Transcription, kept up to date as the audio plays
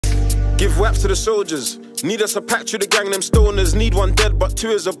Give waps to the soldiers. Need us a pack to the gang, them stoners. Need one dead, but two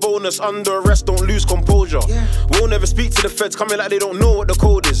is a bonus. Under arrest, don't lose composure. We'll never speak to the feds, coming like they don't know what the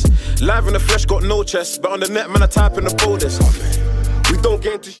code is. Live in the flesh, got no chest, but on the net, man, I type in the boldest. We don't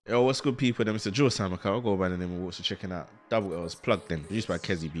get into. Yo, what's good, people? Them Mr. Joe Samaka. I'll go by the name of what's checking out. Double L's, plugged in, produced by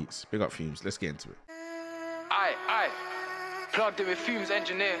Kezzy Beats. Big up Fumez. Let's get into it. Aye. Plugged in with Fumez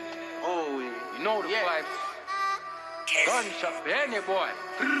engineer. Oh, you know the vibes. Gunshot behind you, boy.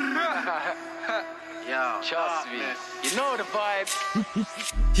 Yo, trust me. You know the vibes.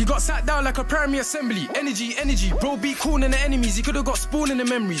 He got sat down like a primary assembly. Energy. Bro beat corn and the enemies. He could've got spawn in the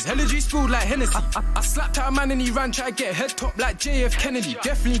memories. Hella juice spilled like Hennessy. I slapped at a man and he ran, try to get head top like JF Kennedy.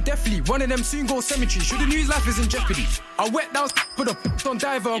 Definitely. One of them soon go cemetery. Should've knew his life is in jeopardy. I wet down, put a on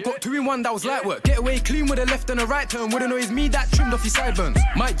diver. I got 2 in 1, that was light work. Get away clean with a left and a right turn. Wouldn't know it's me that trimmed off his sideburns.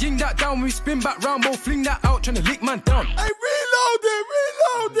 Might ying that down, we spin back round, both fling that out, trying to lick man down. Hey, reload it.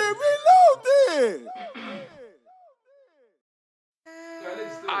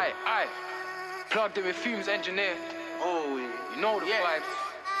 Aye. Plugged in with Fumez engineer. Oh, you know the vibes.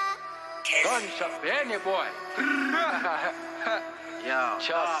 Gunshot behind you, boy. Yo,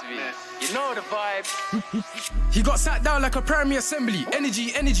 trust me. You know the vibes. He got sat down like a primary assembly.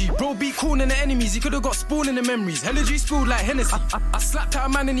 Energy. Bro beat corn and the enemies. He could've got spawn in the memories. Hella juice spilled like Hennessy. I slapped at a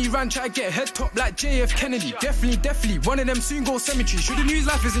man and he ran, try to get head top like JF Kennedy. Definitely. One of them soon go cemetery. Should've knew his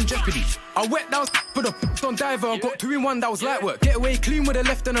life is in jeopardy. I wet down, put a on diver. I got 2 in 1, that was light work. Get away clean with a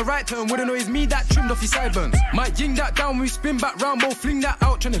left and a right turn. Wouldn't know it's me that trimmed off his sideburns. Might ying that down, we spin back round, both fling that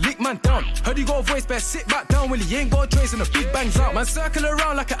out, trying to lick man down. Heard he got a voice, better sit back down. Well, he ain't got a choice and a big bangs out. Man circle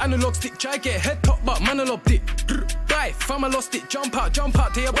around like an analog stick. Try get head top, but man I lobbed it. Die, fam I lost it. Jump out,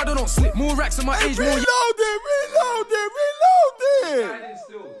 till your brother don't slip. More racks on my age, more. Reload it.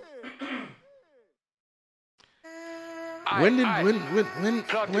 When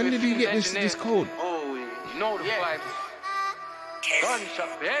did you get this code? Oh, you know the vibes.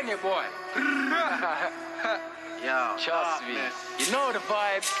 Gunshot behind you, boy. Yo, trust me. You know the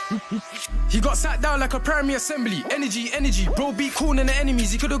vibes. He got sat down like a primary assembly. Energy. Bro beat corn and the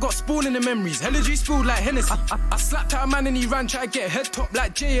enemies. He could've got spawn in the memories. Hella juice spilled like Hennessy. I slapped at a man and he ran, try to get head top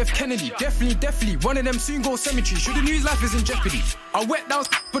like JF Kennedy. Definitely. One of them soon go cemetery. Should've knew his life is in jeopardy. I wet down,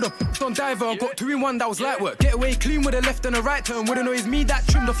 put a on diver. I got 2 in 1, that was light work. Get away clean with a left and a right turn. Wouldn't know it's me that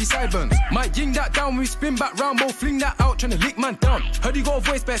trimmed off his sideburns. Might ying that down, we spin back round, both fling that out, trying to lick man down. Heard he got a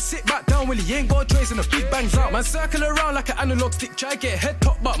voice, better sit back down. Well, he ain't got a choice and a big bangs out. Man circle around like an analog stick. Try get head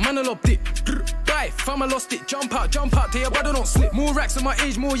top, but man I lobbed it. Die, fam I lost it. Jump out, till your brother don't slip. More racks on my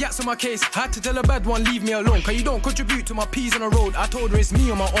age, more yaks on my case. Had to tell a bad one, leave me alone. Cause you don't contribute to my peas on the road. I told her it's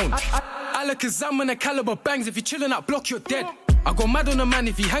me on my own. Alakazam and a caliber bangs. If you're chilling out block, you're dead. I go mad on a man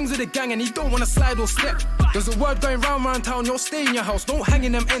if he hangs with a gang and he don't wanna slide or step. There's a word going round town, you'll stay in your house, don't hang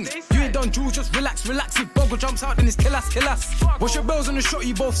in them ends. You ain't done jewels, just relax. If Boggle jumps out, then it's kill us. Wash your bells on the shot,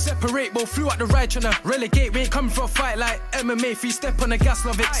 you both separate. Both flew out the ride, tryna relegate. We ain't coming for a fight like MMA. Free step on the gas,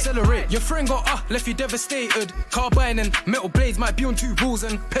 love accelerate. Your friend got left you devastated. Carbine and metal blades might be on 2 balls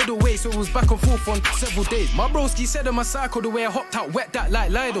and pedal way, so it was back and forth on several days. My broski said on my cycle the way I hopped out, wet that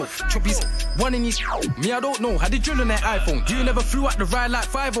like Lido. Choppies, one in his me, I don't know. Had the drill on that iPhone. You never flew out the ride like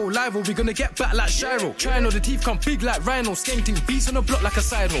 5-0 live, we gonna get back like Shiro. Trying all the teeth come big like Rhino. Skanking beats on the block like a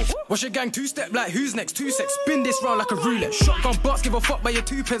side hole. Watch your gang 2-step like who's next? 2 secs. Spin this round like a roulette. Shotgun box, give a fuck by your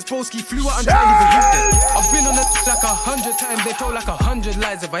 2 pence. Broski flew out and tried even used it. I've been on it like 100 times. They told like 100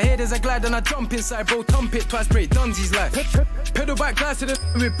 lies. If I hear there's a glide then I jump inside, bro. Thump it twice, break Dunsi's life. Pedal back glass to the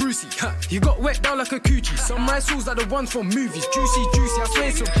with Brucey. He got wet down like a coochie. Some rice sauce like the ones from movies. Juicy, I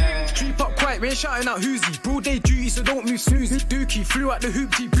swear so. Creep up quiet, we ain't shouting out who's he. Broad day duty, so don't move snoozy. Dookie flew out the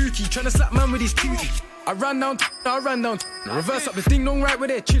hoopty bookie, tryna slap man with his cutie. I ran down, reverse up the ding dong right where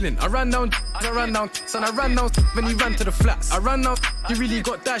they're chilling. I ran down, son, I ran down when he ran to the flats. I ran down, he really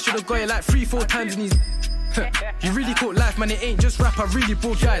got that, should've got it like 3-4 times in his. You really caught life, man, it ain't just rap, I really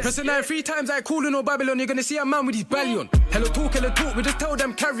brought guys. Pressing 9 3 times, I calling on Babylon, you're gonna see a man with his belly on. Hello talk, we just tell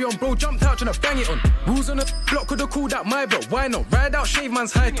them carry on, bro, jumped out tryna bang it on. Rules on the block, could've called out my bro, why not? Ride out, shave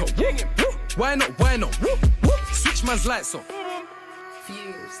man's high top. Why not? Switch man's lights off.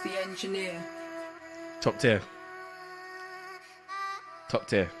 Fumez, the engineer. Top tier.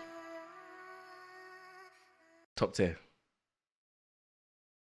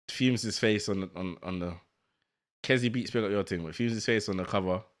 Fumez' face on the Kezzy Beats, pick up your thing, but Fumez' face on the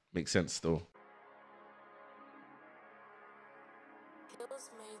cover makes sense still.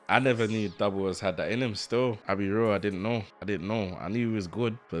 I never knew Double O's had that in him still. I'll be real, I didn't know. I knew he was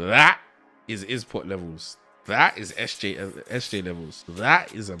good, but that is his pot levels. That is SJ levels.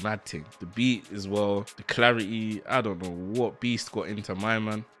 That is a mad thing. The beat as well, the clarity. I don't know what beast got into my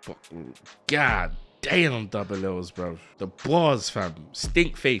man, but god damn, double L's, bro. The bars, fam.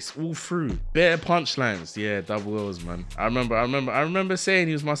 Stink face all through. Better punchlines. Yeah, double L's, man. I remember saying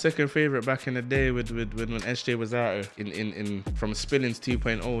he was my second favorite back in the day when SJ was out in from Spillings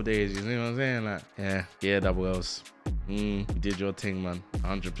 2.0 days. You know what I'm saying? Like, yeah, double L's. You did your thing, man.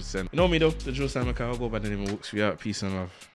 100%. You know me though, the Drill Sam. I'll go by the name and walks you out. Peace and love.